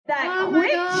that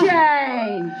quick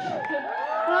change.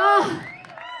 Oh,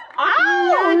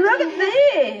 look at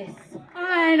this.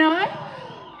 I know.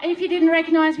 If you didn't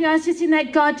recognise me, I was just in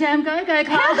that goddamn go-go class.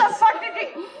 How the fuck did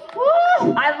you...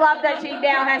 Woo. I love that she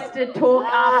now has to talk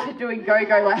after doing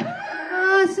go-go laps.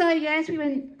 Oh, so yes, we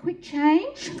went quick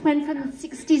change. Went from the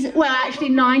 60s, well,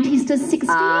 actually 90s to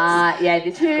 60s. Yeah,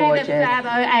 this is gorgeous. To the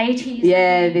Fabo 80s.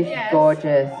 Yeah, this is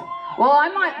gorgeous. Well, I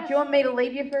might... Do you want me to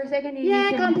leave you for a second?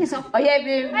 Yeah, go and piss off. Oh, yeah.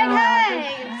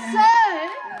 Okay, so...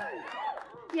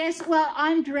 Yes, well,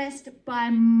 I'm dressed by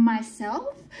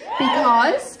myself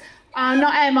because...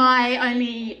 not am I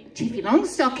only Tiffi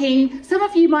Longstocking. Some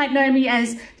of you might know me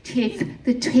as Tiff,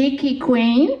 the Tiki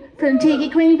Queen from Tiki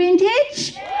Queen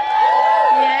Vintage.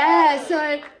 Yeah,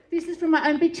 so this is from my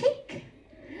own boutique.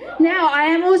 Now, I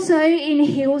am also in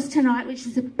heels tonight, which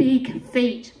is a big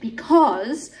feat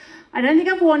because I don't think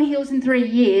I've worn heels in 3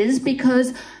 years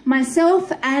because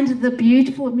myself and the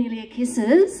beautiful Amelia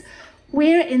Kisses,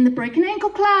 we're in the Broken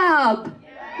Ankle Club.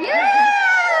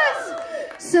 Yes!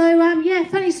 So, yeah,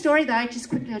 funny story though, I'll just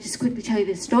quickly tell you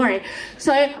this story.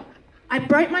 So, I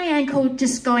broke my ankle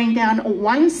just going down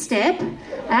one step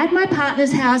at my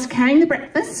partner's house carrying the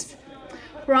breakfast,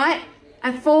 right?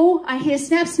 I fall, I hear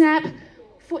snap, snap,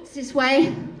 foot's this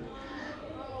way.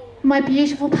 My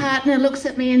beautiful partner looks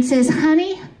at me and says,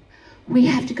 honey, we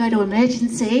have to go to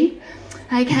emergency.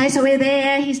 Okay, so we're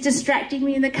there, he's distracting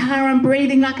me in the car, I'm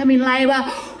breathing like I'm in labour.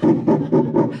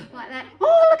 Like that.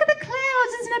 Oh, look at the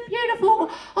clouds, isn't it beautiful?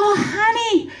 Oh,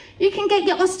 honey, you can get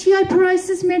your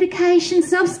osteoporosis medication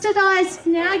subsidised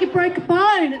now, you broke a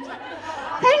bone. It's like,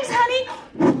 thanks, honey.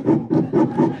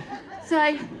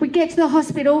 So we get to the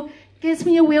hospital, gets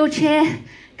me a wheelchair,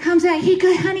 comes out, here you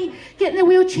go, honey, get in the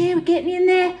wheelchair, we're getting in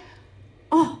there.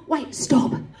 Oh, wait,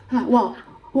 stop. I'm like,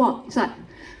 what? It's like,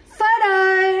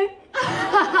 photo.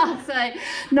 So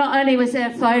not only was there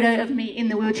a photo of me in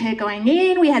the wheelchair going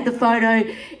in, we had the photo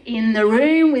in the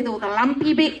room with all the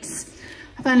lumpy bits.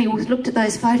 I've only looked at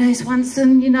those photos once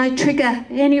and, you know, trigger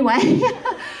anyway.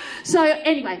 So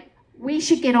anyway, we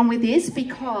should get on with this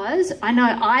because I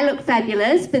know I look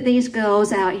fabulous, but these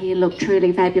girls out here look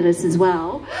truly fabulous as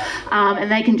well. And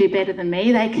they can do better than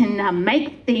me. They can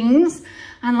make things.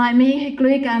 Unlike me, who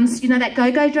glue guns, you know that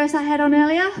go-go dress I had on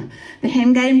earlier? The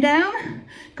hen game down?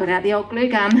 Got out the old glue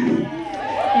gun.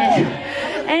 Yeah.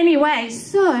 Anyway,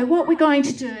 so what we're going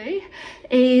to do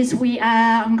is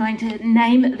I'm going to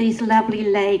name these lovely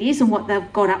ladies and what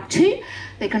they've got up to.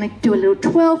 They're going to do a little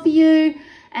twirl for you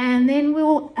and then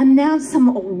we'll announce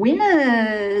some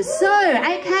winners. So,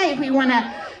 okay, if we want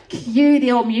to cue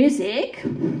the old music.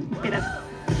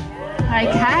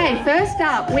 Okay, first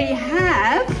up we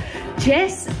have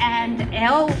Jess and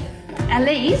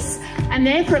Elise, and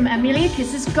they're from Amelia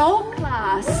Kiss's Gold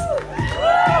class.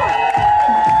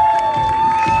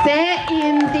 They're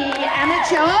in the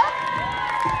amateur.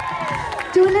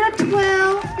 Do a little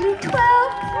twirl,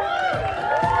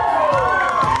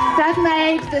 They've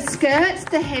made the skirts,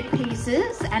 the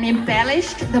headpieces, and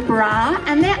embellished the bra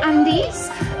and their undies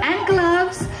and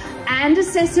gloves and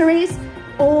accessories,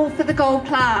 all for the Gold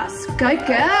class. Go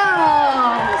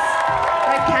girls!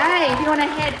 Okay, if you want to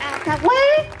head out that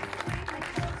way.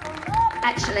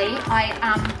 Actually, I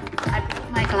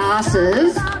put my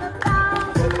glasses.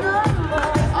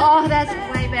 Oh, that's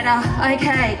way better.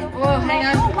 Okay. Oh, hang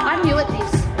on. I'm new at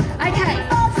this. Okay.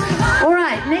 All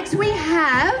right. Next we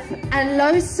have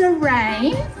Alosa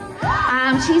Rain.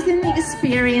 She's in the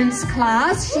experience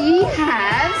class.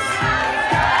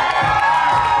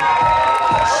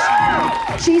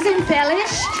 She's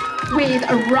embellished with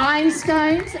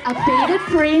rhinestones, a beaded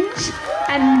fringe,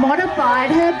 and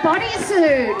modified her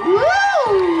bodysuit.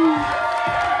 Woo!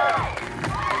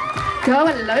 Go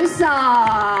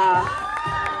Alosa!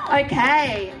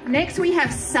 Okay, next we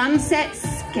have Sunset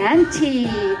Scanty.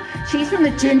 She's from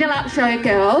the Joondalup Show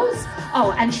Girls.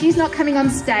 Oh, and she's not coming on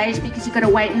stage because you've got to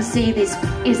wait and see. This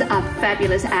is a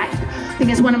fabulous act. I think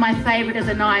it's one of my favourite of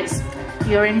the nights.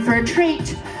 You're in for a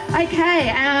treat. Okay,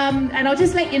 and I'll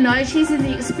just let you know she's in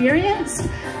the experience.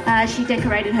 She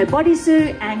decorated her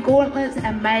bodysuit and gauntlets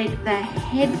and made the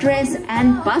headdress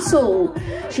and bustle.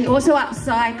 She also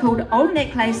upcycled old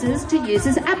necklaces to use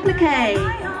as applique.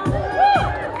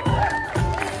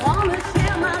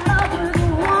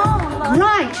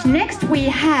 Right, next we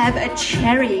have a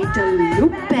Cherry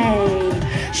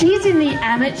DeLupe. She's in the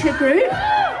amateur group.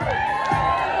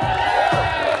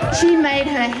 She made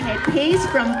her headpiece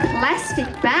from plastic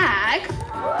bag,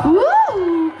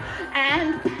 woo,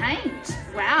 and paint,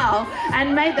 wow,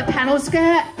 and made the panel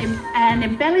skirt and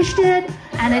embellished it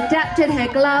and adapted her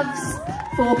gloves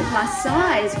for plus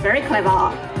size. Very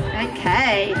clever.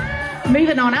 Okay,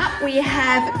 Moving on up, we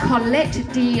have Colette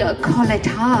de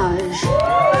Colletage.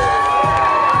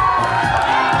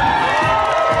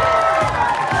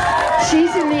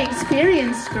 She's in the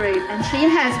experienced group and she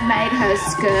has made her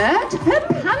skirt, her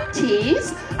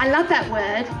panties. I love that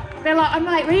word. I'm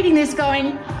like reading this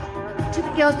going to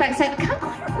the girls back saying, I can't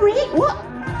quite read. What?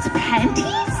 It's panties?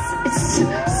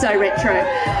 It's so retro.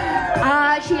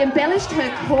 She embellished her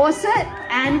corset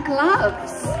and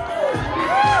gloves.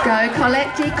 Go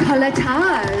Colette de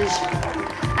Colletage.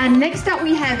 And next up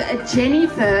we have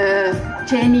Jennifer.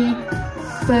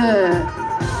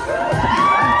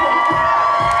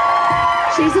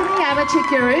 She's in the amateur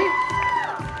group.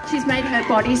 She's made her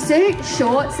bodysuit,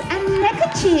 shorts and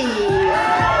neckerchief.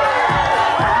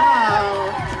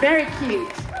 Wow, it's very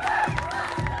cute.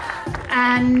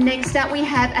 And next up we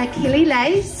have Achille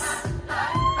Lace.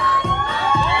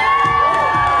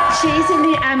 She's in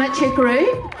the amateur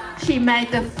group. She made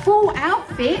the full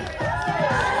outfit.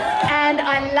 And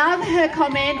I love her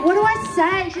comment, what do I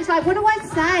say? She's like, what do I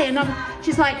say? And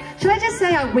she's like, should I just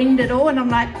say I winged it all? And I'm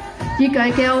like, you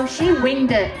go girl, she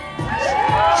winged it.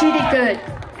 She did good.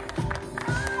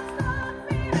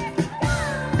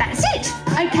 That's it.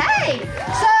 Okay.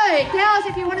 So, girls,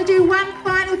 if you want to do one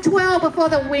final twirl before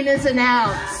the winner's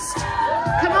announced.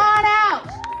 Come on out.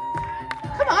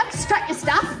 Come on, strut your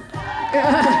stuff.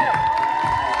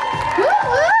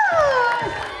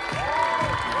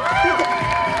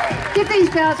 Give these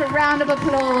girls a round of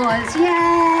applause. Yay!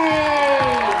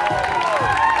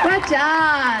 Well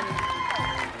done.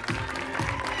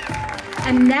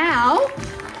 And now,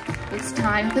 it's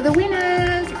time for the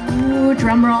winners. Ooh,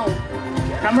 drum roll.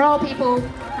 Drum roll, people.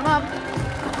 Come on.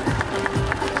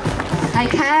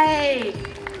 Okay.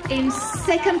 In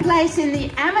second place in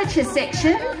the amateur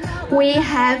section, we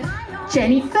have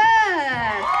Jennifer.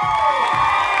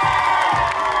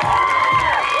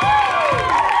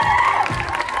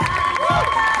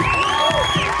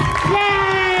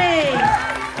 Yay!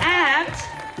 And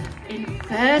in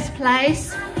first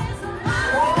place,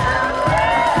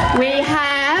 we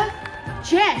have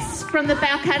Jess from the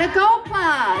Balcatta Gold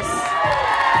class.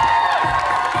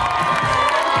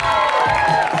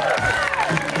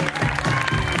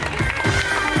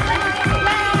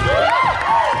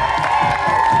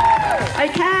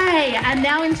 Okay, and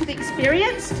now into the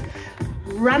experienced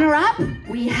runner-up,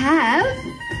 we have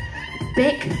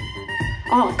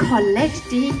Colette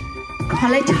de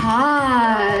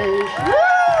Colletage.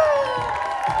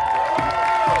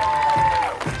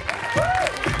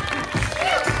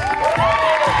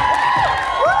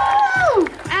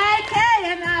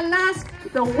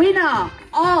 The winner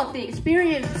of the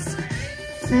experience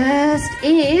first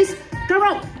is, drum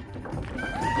roll.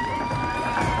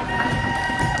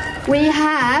 We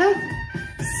have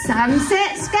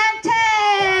Sunset Scante.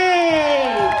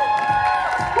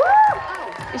 Woo!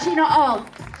 Oh, is she not? Oh,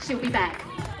 she'll be back.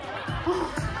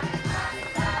 Oh,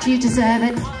 do you deserve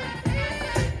it?